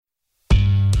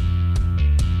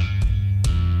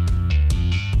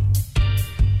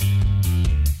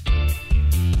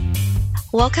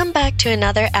Welcome back to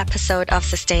another episode of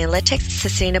Sustainalytics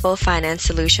Sustainable Finance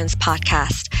Solutions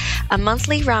podcast, a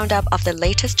monthly roundup of the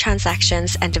latest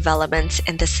transactions and developments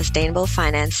in the sustainable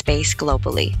finance space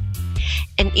globally.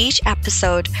 In each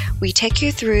episode, we take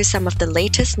you through some of the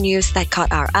latest news that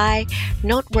caught our eye,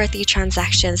 noteworthy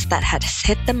transactions that had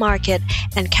hit the market,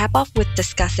 and cap off with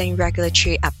discussing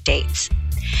regulatory updates.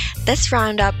 This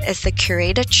roundup is the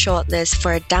curated shortlist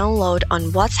for a download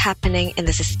on what's happening in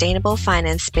the sustainable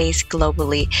finance space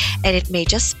globally, and it may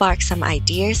just spark some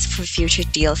ideas for future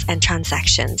deals and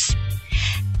transactions.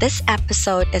 This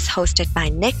episode is hosted by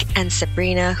Nick and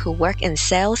Sabrina, who work in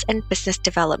sales and business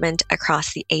development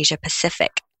across the Asia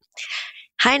Pacific.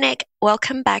 Hi, Nick.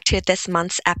 Welcome back to this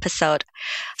month's episode.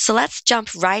 So let's jump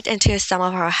right into some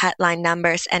of our headline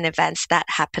numbers and events that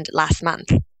happened last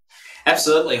month.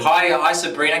 Absolutely. Hi,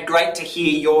 Sabrina. Great to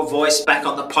hear your voice back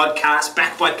on the podcast,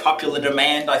 back by popular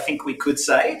demand, I think we could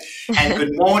say. And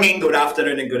good morning, good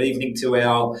afternoon, and good evening to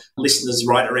our listeners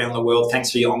right around the world. Thanks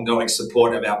for your ongoing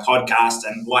support of our podcast.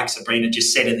 And like Sabrina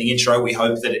just said in the intro, we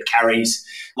hope that it carries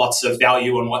lots of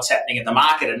value on what's happening in the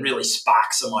market and really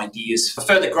sparks some ideas for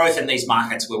further growth in these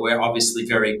markets where we're obviously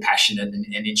very passionate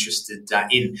and interested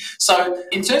in. So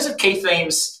in terms of key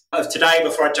themes of today,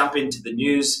 before I jump into the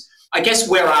news, I guess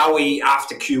where are we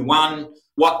after Q1?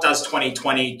 What does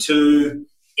 2022,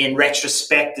 in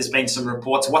retrospect, there's been some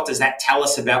reports, what does that tell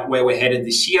us about where we're headed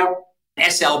this year?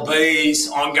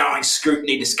 SLBs, ongoing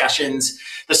scrutiny discussions.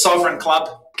 The Sovereign Club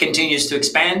continues to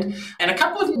expand, and a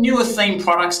couple of newer theme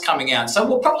products coming out. So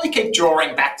we'll probably keep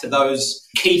drawing back to those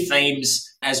key themes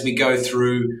as we go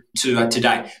through to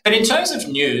today. But in terms of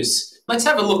news, let's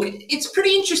have a look. It's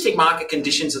pretty interesting market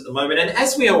conditions at the moment. And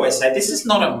as we always say, this is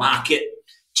not a market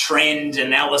trend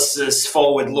analysis,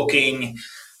 forward-looking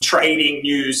trading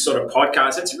news sort of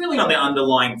podcast. It's really on the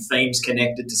underlying themes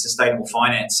connected to sustainable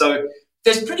finance. So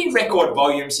there's pretty record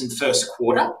volumes in the first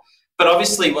quarter, but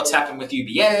obviously what's happened with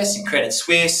UBS and Credit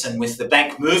Suisse and with the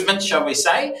bank movement, shall we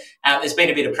say, there's been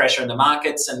a bit of pressure in the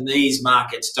markets, and these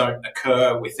markets don't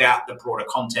occur without the broader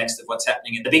context of what's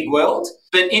happening in the big world.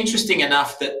 But interesting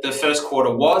enough that the first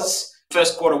quarter was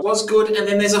good, and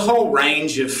then there's a whole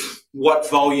range of what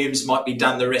volumes might be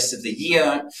done the rest of the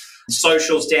year.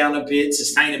 Social's down a bit,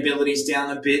 sustainability's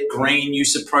down a bit, green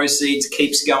use of proceeds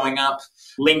keeps going up,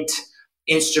 linked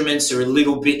instruments are a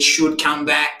little bit should come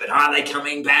back, but are they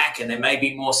coming back? And they may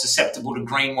be more susceptible to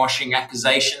greenwashing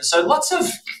accusations. So lots of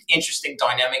interesting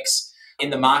dynamics in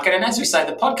the market. And as we say,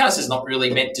 the podcast is not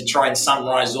really meant to try and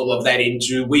summarize all of that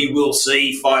into we will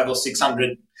see 500 or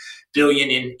 600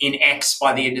 billion in X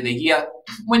by the end of the year.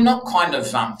 We're not kind of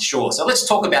sure. So let's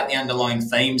talk about the underlying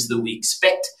themes that we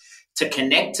expect to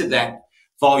connect to that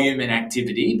volume and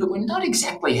activity, but we're not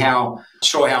exactly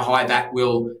sure how high that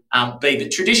will be.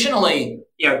 But traditionally,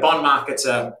 bond markets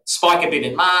spike a bit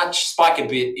in March, spike a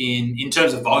bit in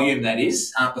terms of volume, that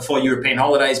is, before European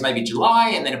holidays, maybe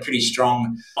July, and then a pretty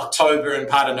strong October and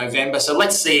part of November. So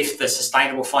let's see if the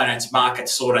sustainable finance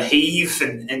markets sort of heave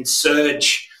and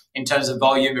surge in terms of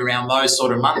volume around those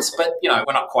sort of months, but,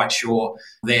 we're not quite sure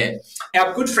there.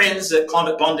 Our good friends at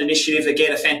Climate Bond Initiative,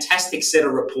 again, a fantastic set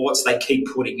of reports they keep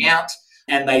putting out,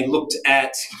 and they looked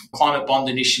at Climate Bond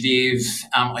Initiative,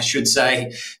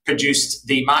 produced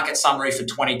the market summary for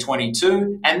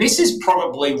 2022, and this is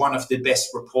probably one of the best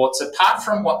reports, apart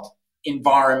from what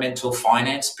Environmental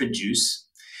Finance produce.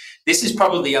 This is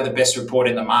probably the other best report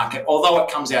in the market, although it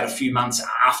comes out a few months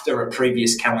after a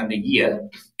previous calendar year.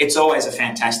 It's always a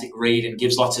fantastic read and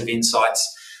gives lots of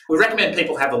insights. We recommend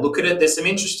people have a look at it. There's some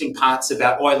interesting parts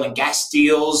about oil and gas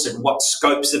deals and what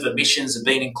scopes of emissions have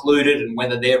been included and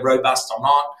whether they're robust or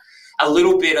not. A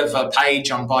little bit of a page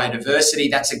on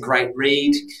biodiversity. That's a great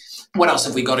read. What else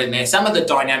have we got in there? Some of the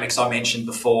dynamics I mentioned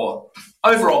before.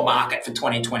 Overall market for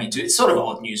 2022, it's sort of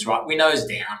old news, right? We know it's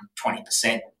down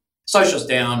 20%. Social's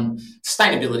down,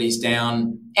 sustainability's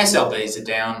down, SLBs are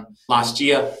down last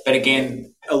year. But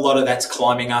again, a lot of that's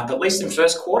climbing up, at least in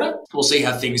first quarter. We'll see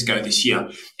how things go this year.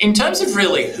 In terms of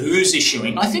really who's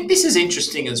issuing, I think this is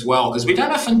interesting as well, because we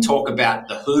don't often talk about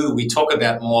the who, we talk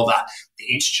about more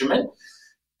the instrument.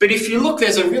 But if you look,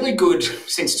 there's a really good,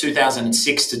 since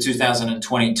 2006 to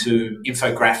 2022,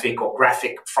 infographic or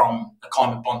graphic from the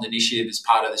Climate Bond Initiative as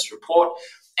part of this report.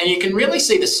 And you can really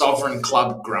see the Sovereign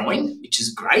Club growing, which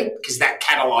is great because that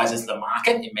catalyses the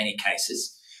market in many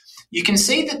cases. You can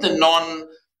see that the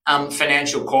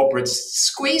non-financial corporates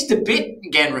squeezed a bit,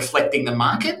 again reflecting the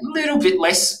market, a little bit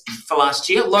less for last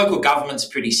year. Local government's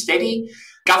pretty steady.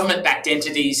 Government-backed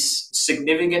entities,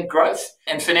 significant growth.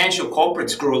 And financial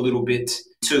corporates grew a little bit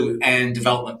too, and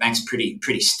development banks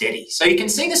pretty steady. So you can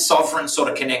see the sovereign sort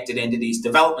of connected entities,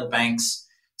 development banks,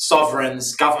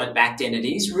 sovereigns, government-backed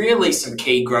entities, really some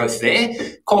key growth there.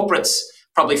 Corporates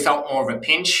probably felt more of a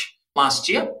pinch last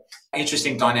year.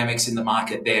 Interesting dynamics in the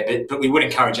market there, but we would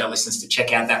encourage our listeners to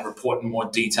check out that report in more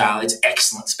detail. It's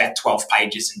excellent. It's about 12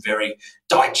 pages and very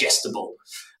digestible.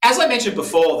 As I mentioned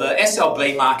before, the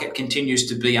SLB market continues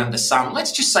to be under some,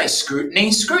 let's just say,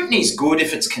 scrutiny. Scrutiny is good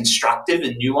if it's constructive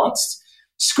and nuanced.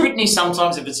 Scrutiny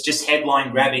sometimes, if it's just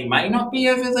headline grabbing, may not be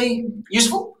overly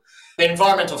useful. The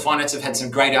Environmental Finance have had some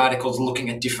great articles looking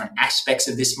at different aspects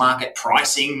of this market.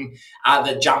 Pricing, are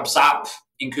the jumps up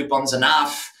in coupons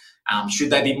enough? Should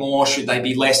they be more? Should they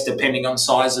be less, depending on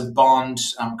size of bond,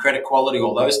 credit quality,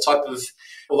 all those type of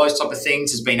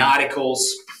things? There's been articles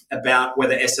about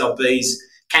whether SLBs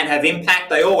can have impact.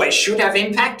 They always should have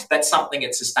impact. That's something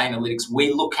at Sustainalytics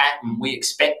we look at and we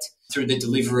expect through the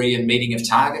delivery and meeting of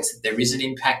targets that there is an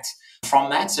impact from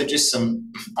that. So just some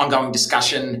ongoing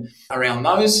discussion around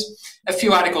those. A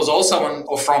few articles also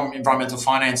from Environmental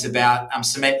Finance about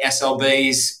cement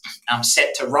SLBs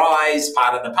set to rise,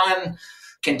 part of the pun,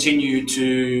 continue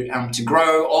to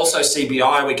grow. Also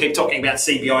CBI, we keep talking about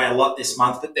CBI a lot this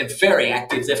month, but they're very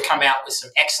active. They've come out with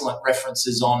some excellent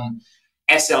references on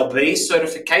SLB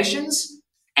certifications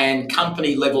and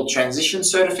company-level transition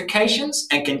certifications,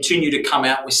 and continue to come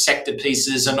out with sector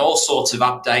pieces and all sorts of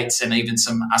updates, and even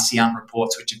some ASEAN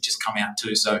reports which have just come out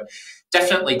too. So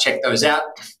definitely check those out.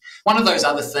 One of those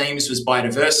other themes was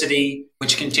biodiversity,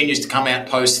 which continues to come out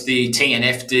post the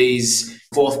TNFD's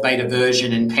fourth beta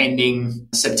version and pending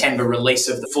September release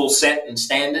of the full set and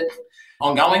standard.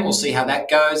 Ongoing, we'll see how that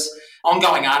goes.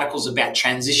 Ongoing articles about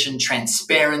transition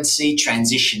transparency,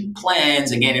 transition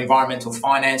plans. Again, Environmental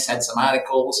Finance had some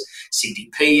articles.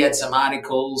 CDP had some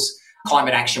articles.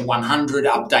 Climate Action 100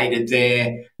 updated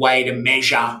their way to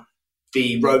measure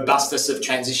the robustness of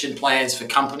transition plans for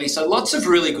companies. So lots of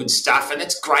really good stuff, and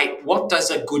it's great. What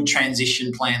does a good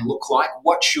transition plan look like?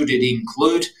 What should it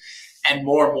include? And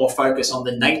more focus on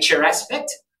the nature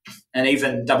aspect. And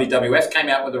even WWF came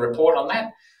out with a report on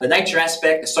that. The nature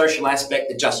aspect, the social aspect,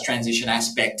 the just transition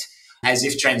aspect, as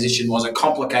if transition wasn't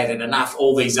complicated enough,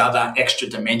 all these other extra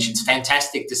dimensions.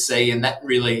 Fantastic to see, and that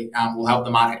really will help the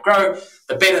market grow.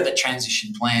 The better the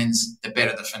transition plans, the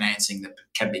better the financing that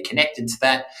can be connected to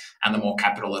that, and the more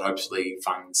capital that hopefully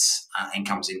funds and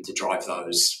comes in to drive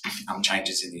those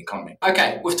changes in the economy.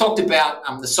 Okay, we've talked about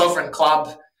the Sovereign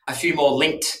Club, a few more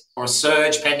linked or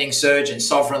surge, pending surge and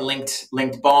sovereign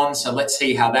linked bonds. So let's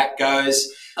see how that goes.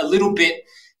 A little bit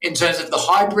in terms of the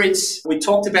hybrids. We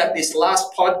talked about this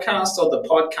last podcast or the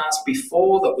podcast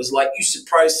before, that was like use of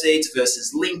proceeds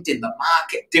versus linked in the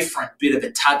market, different bit of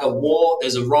a tug of war.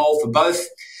 There's a role for both.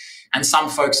 And some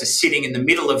folks are sitting in the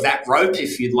middle of that rope,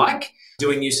 if you'd like,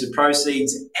 doing use of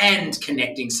proceeds and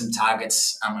connecting some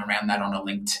targets around that on a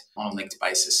linked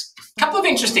basis. A couple of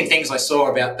interesting things I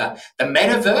saw about the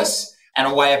metaverse and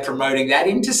a way of promoting that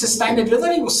into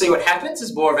sustainability. We'll see what happens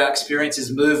as more of our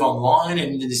experiences move online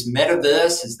and into this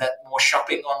metaverse. Is that more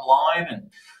shopping online? And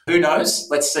who knows?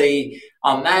 Let's see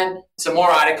on that. Some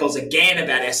more articles again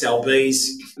about SLBs,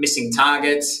 missing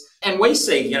targets. And we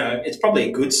see, it's probably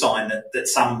a good sign that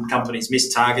some companies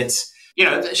miss targets.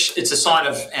 It's a sign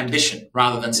of ambition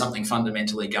rather than something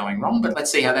fundamentally going wrong. But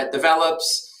let's see how that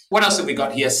develops. What else have we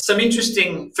got here? Some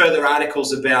interesting further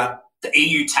articles about the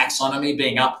EU taxonomy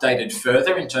being updated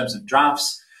further in terms of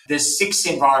drafts. There's 6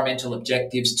 environmental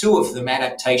objectives, 2 of them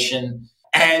adaptation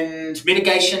and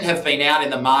mitigation have been out in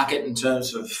the market in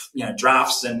terms of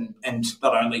drafts and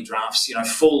not only drafts,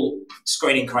 full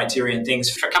screening criteria and things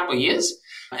for a couple of years.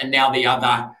 And now the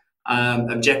other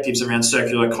objectives around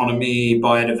circular economy,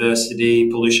 biodiversity,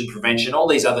 pollution prevention, all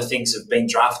these other things have been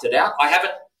drafted out. I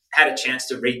haven't had a chance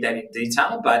to read that in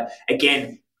detail, but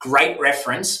again, great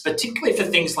reference, particularly for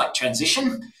things like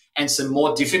transition and some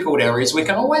more difficult areas. We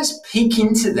can always peek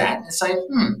into that and say,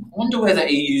 I wonder where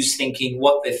the EU's thinking,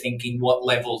 what they're thinking, what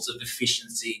levels of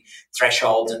efficiency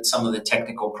thresholds and some of the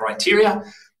technical criteria,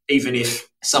 even if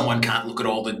someone can't look at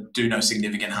all the do no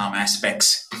significant harm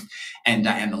aspects and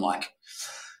the like.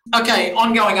 Okay,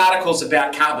 ongoing articles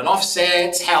about carbon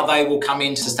offsets, how they will come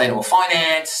into sustainable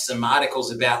finance, some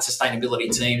articles about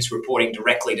sustainability teams reporting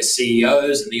directly to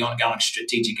CEOs and the ongoing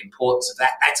strategic importance of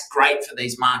that. That's great for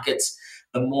these markets.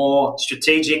 The more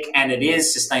strategic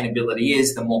sustainability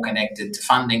is, the more connected to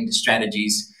funding, to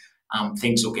strategies,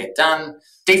 things will get done.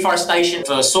 Deforestation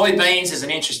for soybeans is an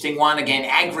interesting one. Again,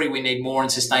 agri, we need more in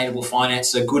sustainable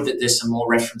finance, so good that there's some more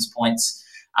reference points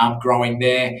growing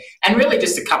there. And really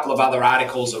just a couple of other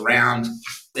articles around.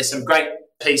 There's some great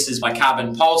pieces by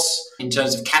Carbon Pulse in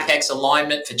terms of CapEx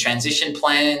alignment for transition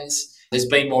plans. There's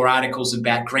been more articles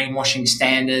about greenwashing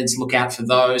standards. Look out for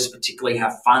those, particularly how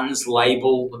funds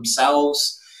label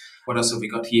themselves. What else have we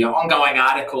got here? Ongoing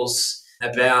articles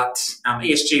about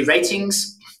ESG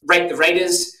ratings. Rate the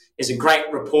Raters is a great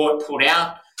report put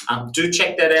out. Do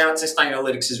check that out.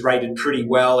 Sustainalytics is rated pretty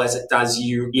well, as it does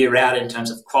year out in terms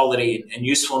of quality and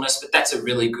usefulness, but that's a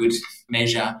really good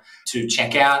measure to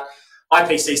check out.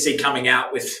 IPCC coming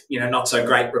out with, not so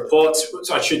great reports.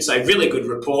 So I should say really good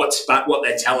reports, but what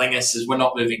they're telling us is we're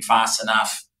not moving fast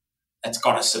enough. That's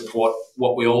got to support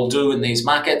what we all do in these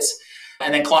markets.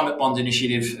 And then Climate Bond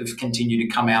Initiative have continued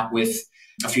to come out with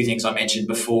a few things I mentioned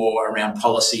before around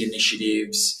policy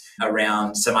initiatives,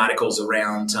 around some articles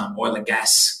around oil and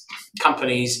gas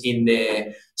companies in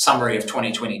their summary of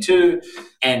 2022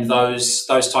 and those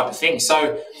type of things.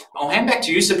 So I'll hand back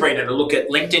to you, Sabrina, to look at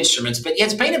linked instruments. But yeah,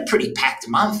 it's been a pretty packed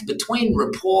month between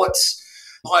reports,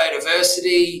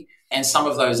 biodiversity, and some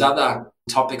of those other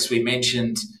topics we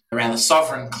mentioned around the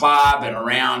sovereign club and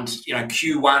around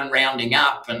Q1 rounding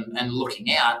up and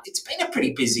looking out. It's been a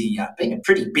pretty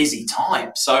busy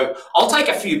time. So I'll take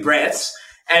a few breaths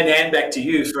and hand back to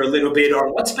you for a little bit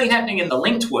on what's been happening in the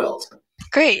linked world.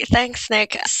 Great. Thanks,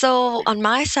 Nick. So on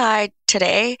my side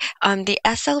today, on the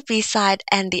SLB side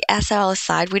and the SLL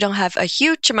side, we don't have a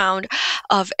huge amount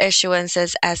of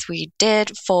issuances as we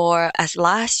did as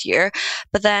last year.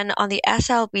 But then on the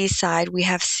SLB side, we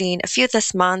have seen a few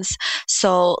this month.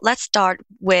 So let's start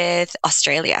with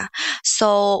Australia.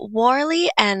 So Worley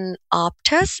and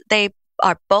Optus, they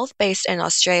are both based in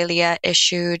Australia,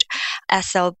 issued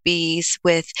SLBs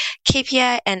with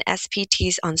KPI and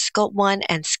SPTs on Scope 1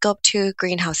 and Scope 2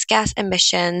 greenhouse gas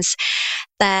emissions.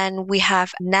 Then we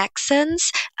have Nexans,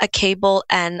 a cable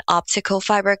and optical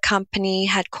fiber company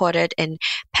headquartered in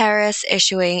Paris,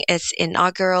 issuing its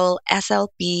inaugural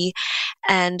SLB.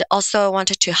 And also I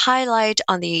wanted to highlight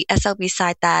on the SLB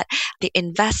side that the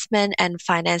investment and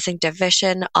financing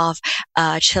division of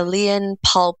Chilean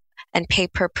pulp and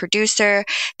paper producer,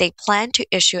 they plan to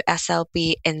issue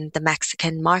SLB in the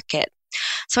Mexican market.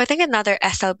 So I think another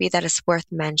SLB that is worth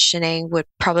mentioning would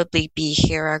probably be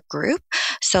Hera Group.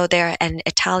 So they're an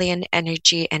Italian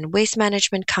energy and waste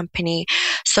management company.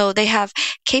 So they have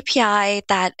KPI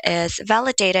that is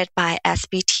validated by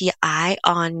SBTi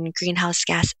on greenhouse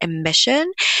gas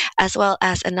emission, as well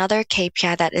as another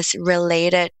KPI that is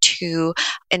related to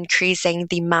increasing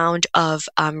the amount of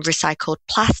recycled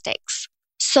plastics.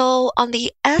 So on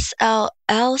the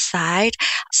SLL side,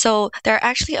 so there are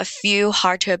actually a few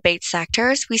hard-to-abate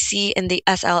sectors we see in the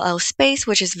SLL space,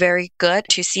 which is very good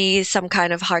to see some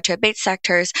kind of hard-to-abate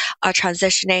sectors are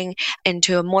transitioning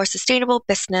into a more sustainable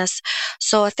business.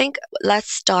 So I think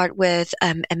let's start with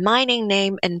a mining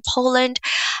name in Poland.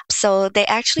 So they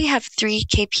actually have 3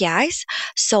 KPIs.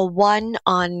 So one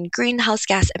on greenhouse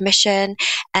gas emission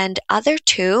and other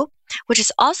 2 which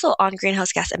is also on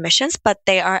greenhouse gas emissions, but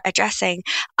they are addressing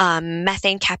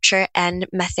methane capture and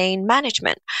methane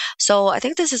management. So I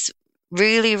think this is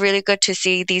really, really good to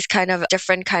see these kind of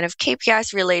different kind of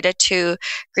KPIs related to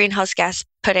greenhouse gas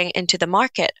putting into the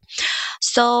market.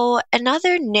 So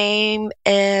another name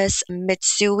is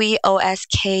Mitsui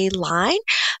OSK Line.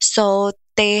 So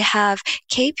they have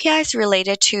KPIs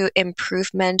related to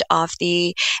improvement of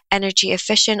the energy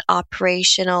efficient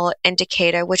operational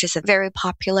indicator, which is a very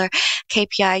popular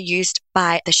KPI used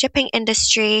by the shipping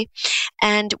industry.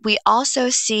 And we also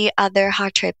see other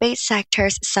hard-to-abate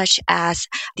sectors such as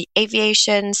the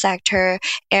aviation sector,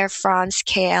 Air France,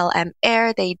 KLM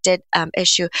Air. They did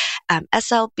issue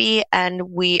SLB,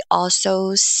 and we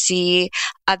also see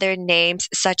other names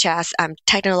such as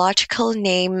technological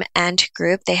name Ant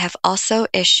Group. They have also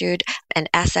issued an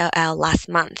SLL last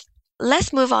month.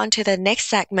 Let's move on to the next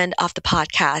segment of the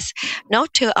podcast.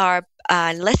 Note to our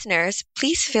listeners,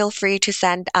 please feel free to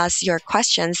send us your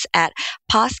questions at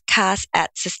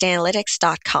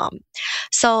podcast@sustainalytics.com.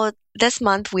 So this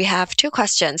month we have 2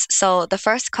 questions. So the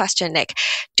first question, Nick,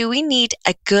 do we need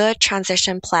a good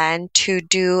transition plan to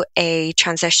do a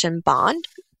transition bond?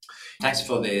 Thanks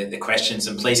for the questions,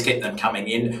 and please keep them coming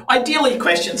in. Ideally,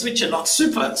 questions which are not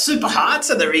super hard,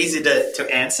 so they're easy to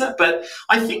answer. But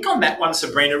I think on that one,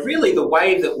 Sabrina, really the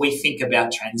way that we think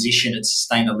about transition at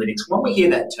Sustainalytics, when we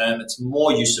hear that term, it's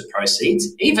more use of proceeds.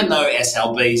 Even though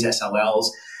SLBs,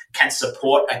 SLLs can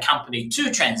support a company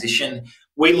to transition,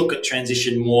 we look at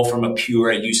transition more from a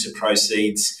pure use of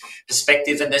proceeds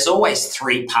perspective. And there's always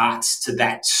 3 parts to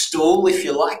that stool, if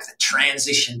you like, the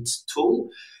transition tool.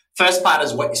 First part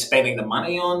is what you're spending the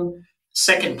money on.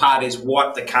 Second part is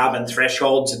what the carbon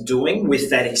thresholds are doing with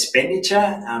that expenditure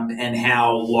and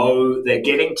how low they're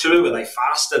getting to. Are they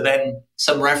faster than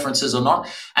some references or not?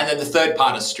 And then the third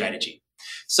part is strategy.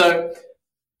 So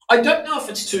I don't know if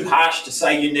it's too harsh to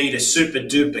say you need a super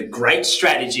duper great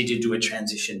strategy to do a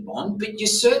transition bond, but you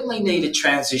certainly need a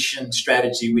transition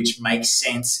strategy which makes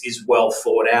sense, is well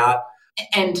thought out.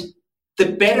 And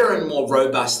the better and more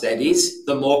robust that is,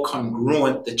 the more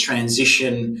congruent the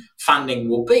transition funding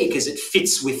will be because it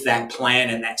fits with that plan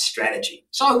and that strategy.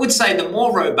 So I would say the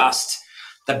more robust,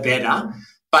 the better,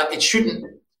 but it shouldn't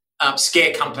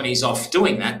scare companies off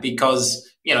doing that because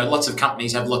lots of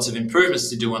companies have lots of improvements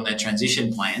to do on their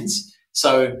transition plans.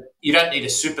 So you don't need a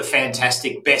super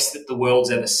fantastic best that the world's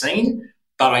ever seen,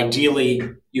 but ideally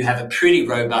you have a pretty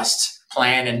robust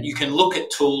plan, and you can look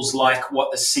at tools like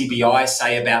what the CBI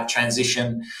say about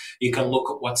transition. You can look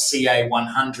at what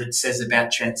CA100 says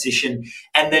about transition,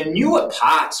 and the newer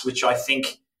parts, which I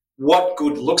think what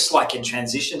good looks like in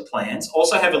transition plans.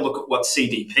 Also have a look at what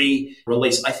CDP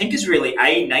released. I think is really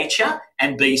A, nature,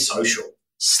 and B, social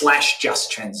 /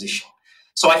 just transition.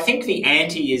 So I think the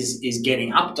ante is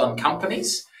getting upped on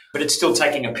companies, but it's still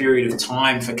taking a period of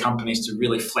time for companies to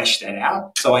really flesh that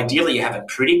out. So ideally you have a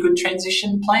pretty good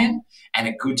transition plan and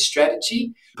a good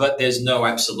strategy, but there's no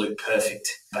absolute perfect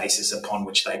basis upon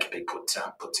which they can be put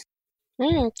together.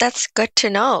 That's good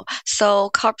to know. So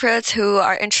corporates who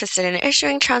are interested in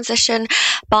issuing transition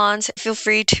bonds, feel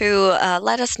free to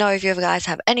let us know if you guys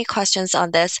have any questions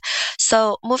on this.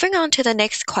 So moving on to the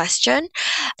next question,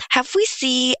 have we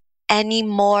seen any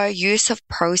more use of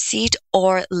proceed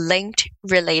or linked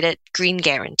related green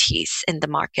guarantees in the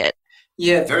market?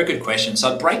 Yeah, very good question.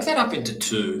 So I'd break that up into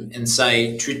two and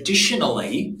say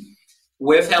traditionally,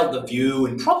 we've held the view,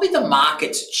 and probably the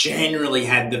markets generally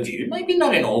had the view, maybe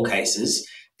not in all cases,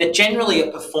 that generally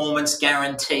a performance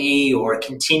guarantee or a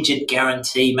contingent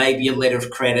guarantee, maybe a letter of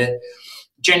credit,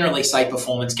 generally say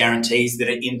performance guarantees that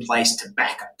are in place to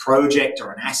back a project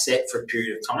or an asset for a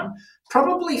period of time,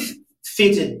 probably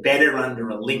fitted better under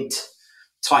a linked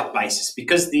type basis,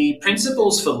 because the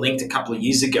principles for linked a couple of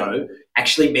years ago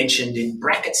actually mentioned in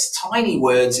brackets tiny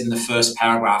words in the first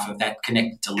paragraph of that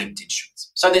connected to linked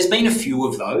instruments. So there's been a few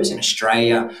of those in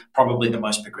Australia, probably the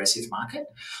most progressive market.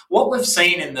 What we've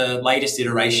seen in the latest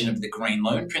iteration of the green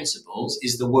loan principles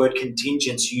is the word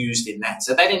contingents used in that.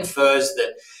 So that infers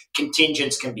that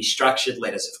contingents can be structured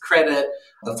letters of credit,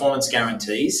 performance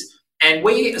guarantees. And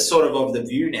we are sort of the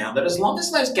view now that as long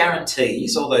as those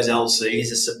guarantees or those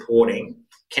LCs are supporting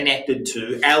connected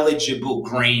to eligible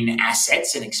green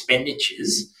assets and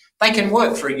expenditures, they can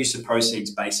work for a use of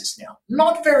proceeds basis now.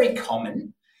 Not very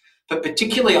common, but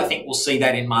particularly I think we'll see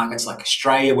that in markets like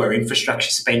Australia where infrastructure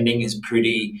spending is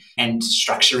pretty, and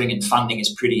structuring and funding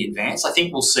is pretty advanced. I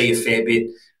think we'll see a fair bit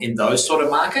in those sort of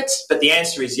markets. But the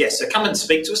answer is yes. So come and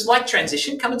speak to us, like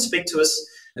transition, come and speak to us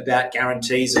about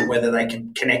guarantees and whether they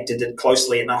can connect it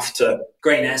closely enough to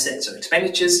green assets or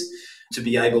expenditures to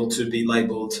be able to be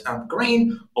labelled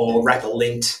green, or wrap a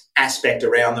linked aspect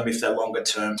around them if they're longer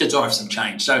term to drive some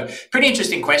change. So pretty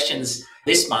interesting questions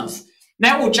this month.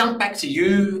 Now we'll jump back to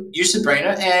you,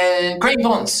 Sabrina, and green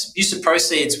bonds, use of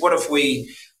proceeds. What have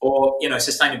we, or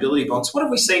sustainability bonds, what have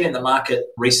we seen in the market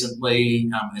recently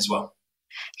as well?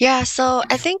 Yeah, so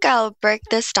I think I'll break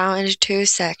this down into two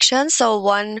sections. So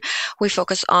one, we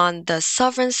focus on the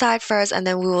sovereign side first, and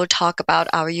then we will talk about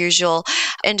our usual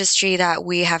industry that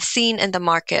we have seen in the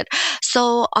market.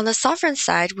 So on the sovereign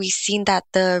side, we've seen that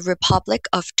the Republic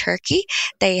of Turkey,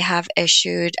 they have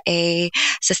issued a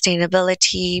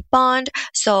sustainability bond.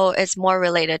 So it's more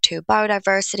related to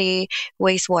biodiversity,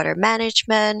 wastewater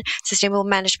management, sustainable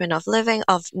management of living,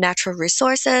 of natural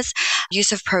resources,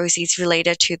 use of proceeds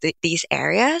related to these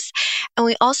areas. And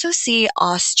we also see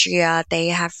Austria, they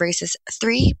have raised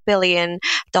 $3 billion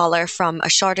from a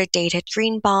shorter dated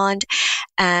green bond.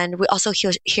 And we also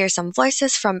hear some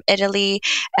voices from Italy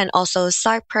and also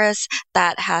Cyprus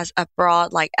that has a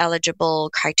broad eligible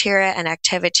criteria and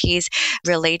activities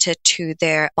related to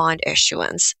their bond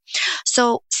issuance.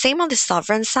 So same on the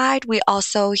sovereign side, we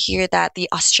also hear that the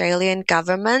Australian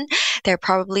government, they're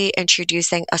probably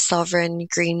introducing a sovereign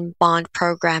green bond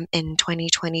program in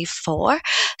 2024.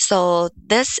 So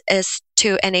this is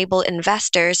to enable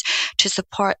investors to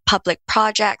support public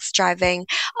projects driving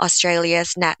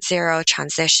Australia's net zero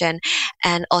transition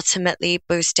and ultimately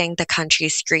boosting the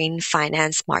country's green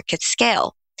finance market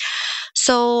scale.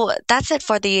 So that's it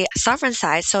for the sovereign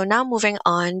side. So now moving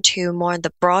on to more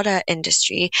the broader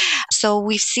industry. So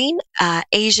we've seen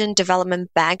Asian Development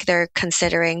Bank, they're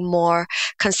considering more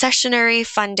concessionary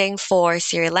funding for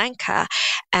Sri Lanka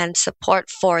and support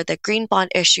for the green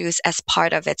bond issues as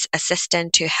part of its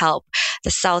assistance to help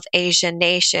the South Asian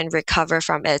nation recover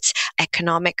from its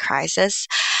economic crisis.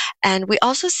 And we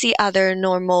also see other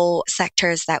normal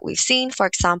sectors that we've seen, for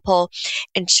example,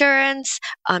 insurance,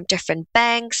 different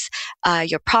banks,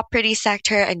 your property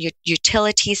sector, and your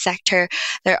utility sector.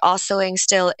 They're also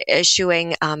still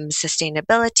issuing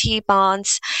sustainability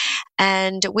bonds.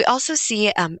 And we also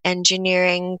see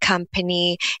engineering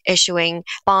company issuing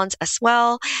bonds as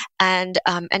well. And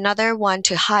another one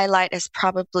to highlight is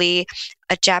probably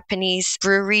a Japanese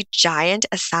brewery giant,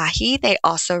 Asahi. They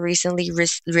also recently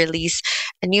released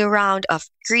a new round of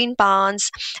green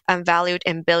bonds valued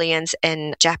in billions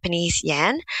in Japanese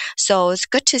yen. So it's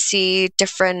good to see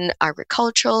different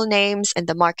agricultural names in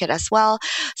the market as well.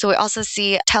 So we also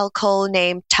see telco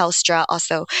name Telstra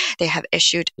also, they have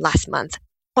issued last month.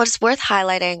 What's worth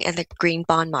highlighting in the green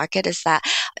bond market is that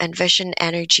Envision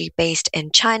Energy, based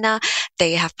in China,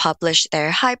 they have published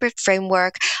their hybrid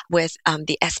framework with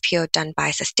the SPO done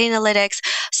by Sustainalytics.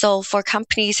 So for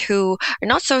companies who are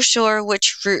not so sure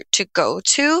which route to go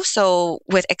to, so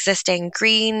with existing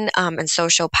green and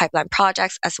social pipeline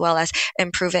projects, as well as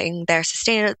improving their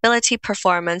sustainability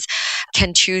performance,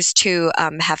 can choose to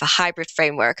have a hybrid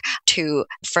framework to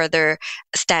further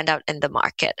stand out in the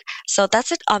market. So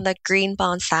that's it on the green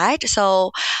bond side.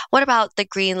 So what about the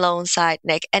green loan side,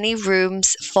 Nick? Any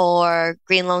rooms for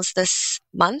green loans this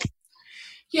month?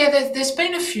 Yeah, there's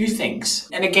been a few things.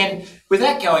 And again,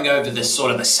 without going over the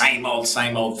sort of the same old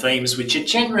themes, which are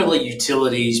generally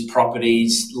utilities,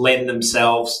 properties lend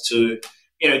themselves to,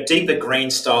 deeper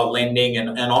green style lending.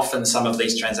 And often some of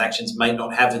these transactions may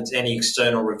not have any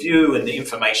external review and the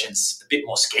information's a bit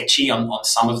more sketchy on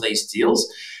some of these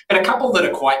deals. But a couple that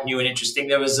are quite new and interesting,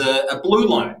 there was a blue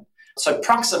loan. So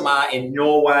Proxima in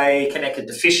Norway, connected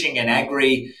to fishing and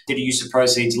agri, did a use of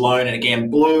proceeds loan, and again,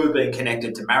 blue being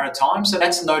connected to maritime. So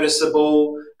that's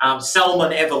noticeable.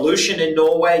 Salmon Evolution in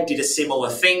Norway did a similar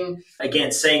thing.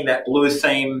 Again, seeing that blue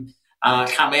theme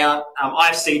come out.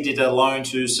 IFC did a loan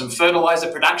to some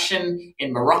fertilizer production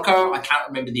in Morocco. I can't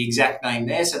remember the exact name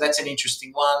there, so that's an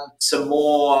interesting one. Some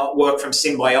more work from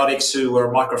Symbiotics, who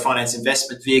were a microfinance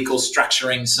investment vehicle,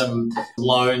 structuring some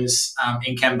loans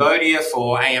in Cambodia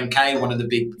for AMK, one of the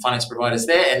big finance providers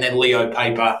there, and then Leo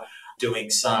Paper doing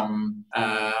some,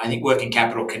 I think, working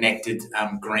capital connected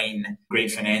green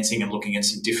financing and looking at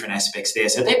some different aspects there.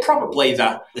 So they're probably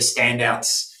the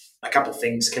standouts. A couple of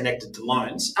things connected to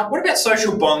loans. What about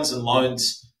social bonds and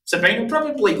loans? Sabrina,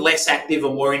 probably less active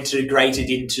or more integrated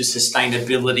into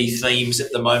sustainability themes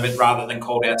at the moment rather than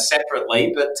called out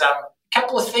separately, but a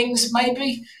couple of things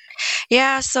maybe?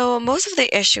 Yeah, so most of the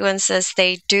issuances,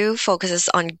 they do focuses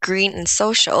on green and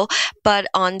social, but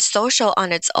on social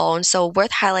on its own. So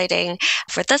worth highlighting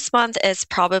for this month is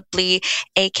probably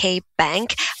AK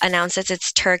Bank announces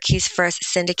its Turkey's first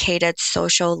syndicated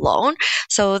social loan.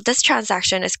 So this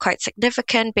transaction is quite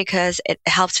significant because it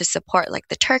helps to support like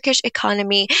the Turkish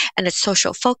economy and its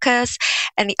social focus.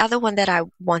 And the other one that I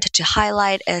wanted to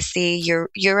highlight is the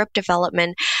Europe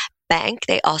Development Bank.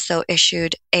 They also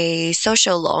issued a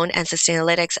social loan, and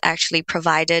Sustainalytics actually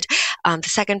provided the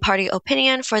second party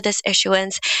opinion for this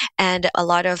issuance. And a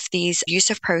lot of these use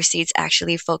of proceeds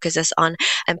actually focuses on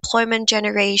employment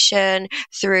generation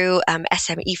through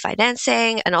SME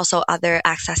financing and also other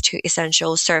access to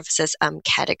essential services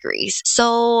categories.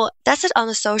 So that's it on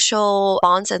the social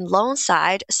bonds and loan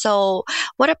side. So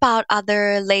what about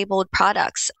other labeled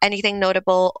products? Anything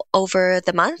notable over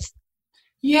the month?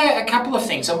 Yeah, a couple of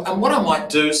things. And what I might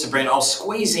do, Sabrina, I'll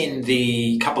squeeze in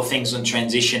the couple of things on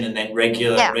transition and then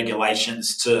Yeah.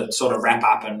 regulations to sort of wrap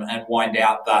up and wind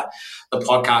out the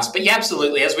podcast. But yeah,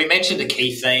 absolutely. As we mentioned, a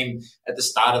key theme at the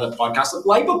start of the podcast,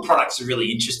 labelled products are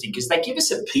really interesting because they give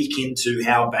us a peek into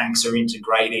how banks are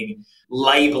integrating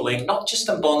labelling, not just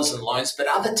on bonds and loans, but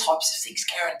other types of things,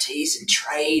 guarantees and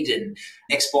trade and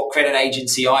export credit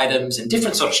agency items and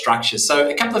different sort of structures. So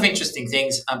a couple of interesting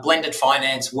things, blended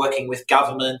finance, working with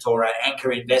government or an anchor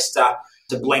investor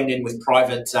to blend in with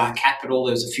private capital.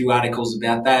 There's a few articles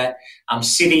about that.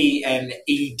 Citi and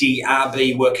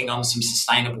EDRB working on some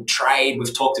sustainable trade.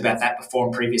 We've talked about that before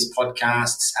in previous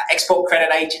podcasts. Export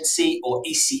credit agency or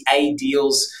ECA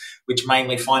deals, which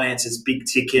mainly finances big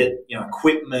ticket,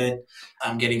 equipment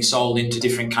getting sold into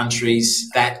different countries.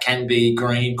 That can be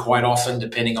green quite often,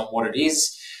 depending on what it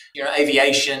is.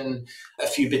 Aviation, a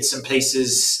few bits and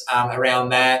pieces around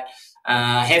that.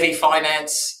 Heavy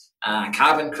finance,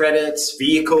 carbon credits,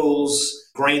 vehicles,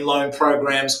 green loan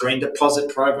programs, green deposit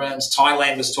programs.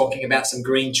 Thailand was talking about some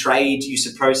green trade, use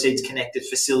of proceeds connected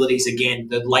facilities. Again,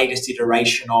 the latest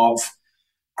iteration of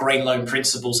green loan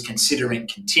principles considering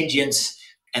contingents.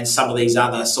 And some of these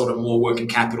other sort of more working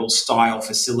capital style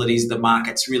facilities, the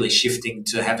market's really shifting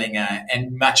to having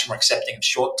and much more accepting of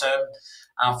short-term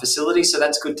facility, so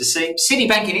that's good to see.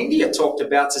 Citibank in India talked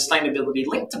about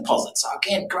sustainability-linked deposits. So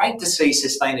again, great to see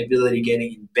sustainability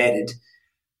getting embedded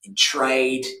in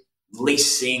trade,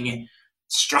 leasing,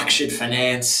 structured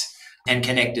finance, and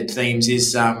connected themes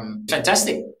is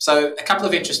fantastic. So a couple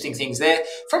of interesting things there.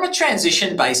 From a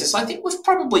transition basis, I think we've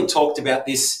probably talked about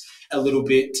this a little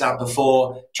bit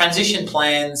before. Transition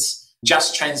plans,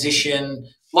 just transition,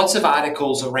 lots of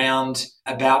articles around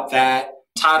about that.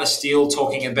 Tata Steel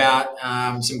talking about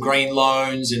some green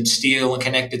loans and steel and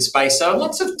connected space. So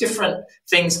lots of different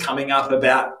things coming up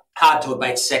about hard to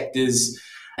abate sectors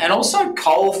and also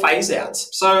coal phase outs.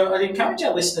 So I'd encourage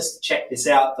our listeners to check this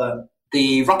out.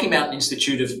 The Rocky Mountain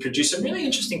Institute have produced some really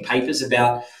interesting papers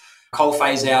about coal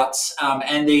phase outs,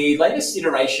 and the latest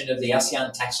iteration of the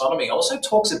ASEAN taxonomy also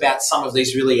talks about some of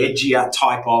these really edgier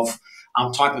type of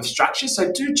structures.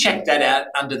 So do check that out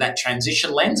under that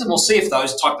transition lens, and we'll see if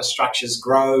those type of structures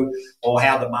grow or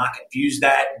how the market views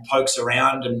that and pokes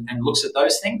around and looks at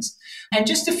those things. And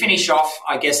just to finish off,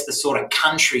 I guess, the sort of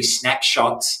country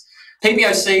snapshots,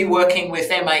 PBOC working with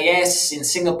MAS in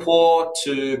Singapore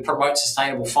to promote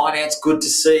sustainable finance. Good to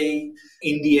see.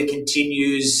 India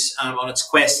continues on its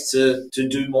quest to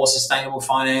do more sustainable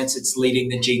finance. It's leading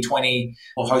the G20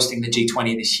 or hosting the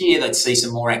G20 this year. Let's see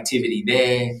some more activity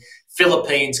there.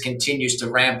 Philippines continues to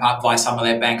ramp up via some of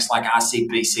their banks like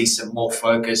RCBC, some more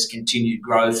focus, continued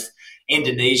growth.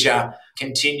 Indonesia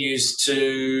continues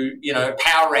to,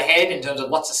 power ahead in terms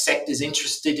of lots of sectors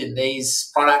interested in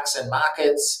these products and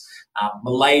markets.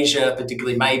 Malaysia,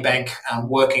 particularly Maybank,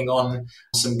 working on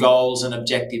some goals and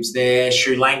objectives there.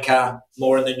 Sri Lanka,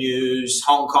 more in the news.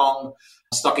 Hong Kong,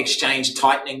 stock exchange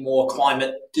tightening more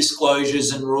climate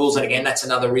disclosures and rules. And again, that's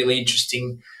another really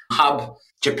interesting hub.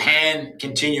 Japan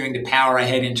continuing to power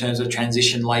ahead in terms of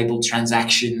transition labelled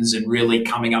transactions and really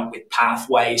coming up with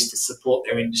pathways to support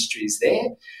their industries there.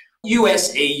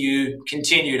 US, EU,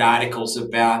 continued articles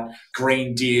about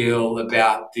Green Deal,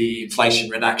 about the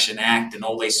Inflation Reduction Act and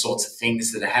all these sorts of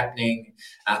things that are happening.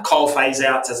 Coal phase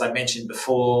outs, as I mentioned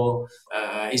before,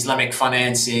 Islamic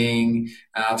financing.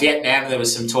 Vietnam, there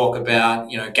was some talk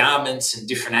about, garments and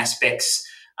different aspects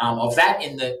of that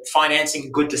in the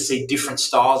financing. Good to see different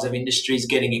styles of industries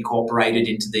getting incorporated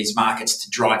into these markets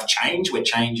to drive change where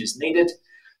change is needed.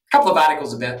 A couple of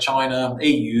articles about China,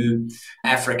 EU,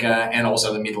 Africa, and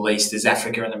also the Middle East. As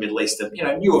Africa and the Middle East are,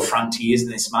 newer frontiers in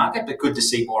this market, but good to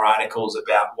see more articles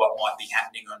about what might be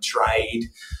happening on trade,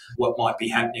 what might be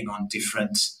happening on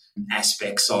different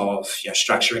aspects of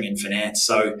structuring and finance.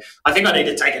 So I think I need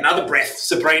to take another breath,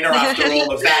 Sabrina, after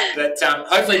all of that. But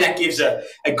hopefully that gives a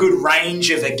good range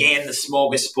of, again, the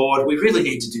smorgasbord. We really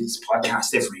need to do this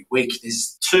podcast every week.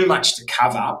 There's too much to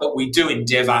cover, but we do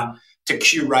endeavour to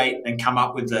curate and come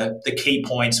up with the key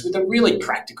points with a really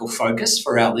practical focus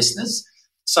for our listeners.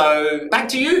 So back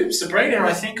to you, Sabrina.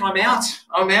 I think I'm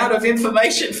out of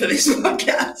information for this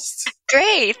podcast.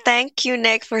 Great. Thank you,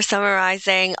 Nick, for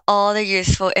summarizing all the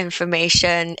useful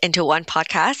information into one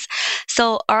podcast.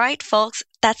 So, all right, folks,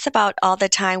 that's about all the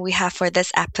time we have for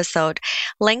this episode.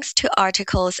 Links to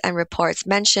articles and reports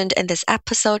mentioned in this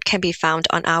episode can be found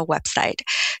on our website.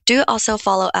 Do also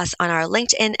follow us on our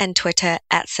LinkedIn and Twitter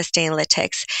at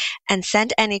Sustainalytics and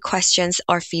send any questions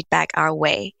or feedback our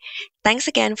way. Thanks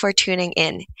again for tuning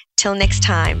in. Till next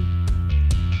time.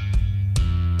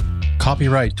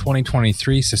 Copyright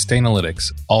 2023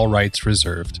 Sustainalytics, all rights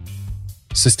reserved.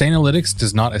 Sustainalytics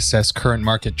does not assess current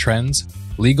market trends,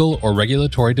 legal or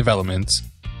regulatory developments,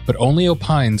 but only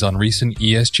opines on recent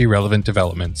ESG-relevant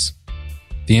developments.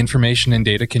 The information and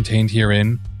data contained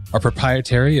herein are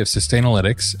proprietary of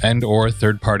Sustainalytics and/or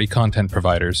third-party content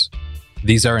providers.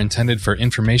 These are intended for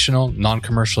informational,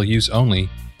 non-commercial use only,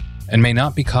 and may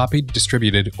not be copied,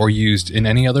 distributed, or used in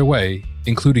any other way,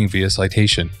 including via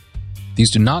citation.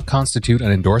 These do not constitute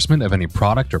an endorsement of any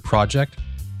product or project,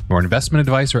 nor investment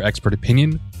advice or expert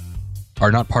opinion,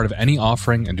 are not part of any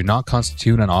offering, and do not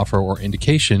constitute an offer or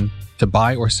indication to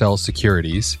buy or sell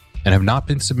securities, and have not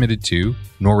been submitted to,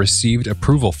 nor received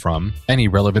approval from, any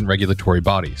relevant regulatory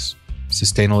bodies.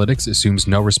 Sustainalytics assumes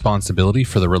no responsibility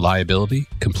for the reliability,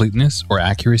 completeness, or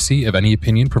accuracy of any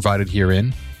opinion provided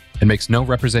herein, and makes no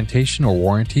representation or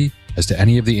warranty as to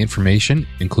any of the information,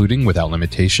 including, without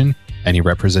limitation, any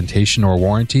representation or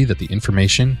warranty that the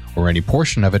information or any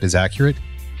portion of it is accurate,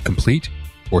 complete,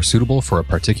 or suitable for a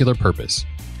particular purpose.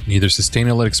 Neither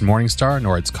Sustainalytics Morningstar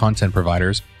nor its content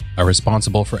providers are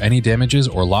responsible for any damages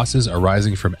or losses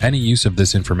arising from any use of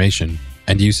this information,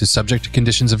 and use is subject to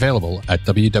conditions available at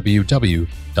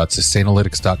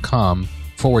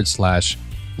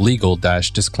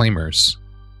www.sustainalytics.com/legal-disclaimers.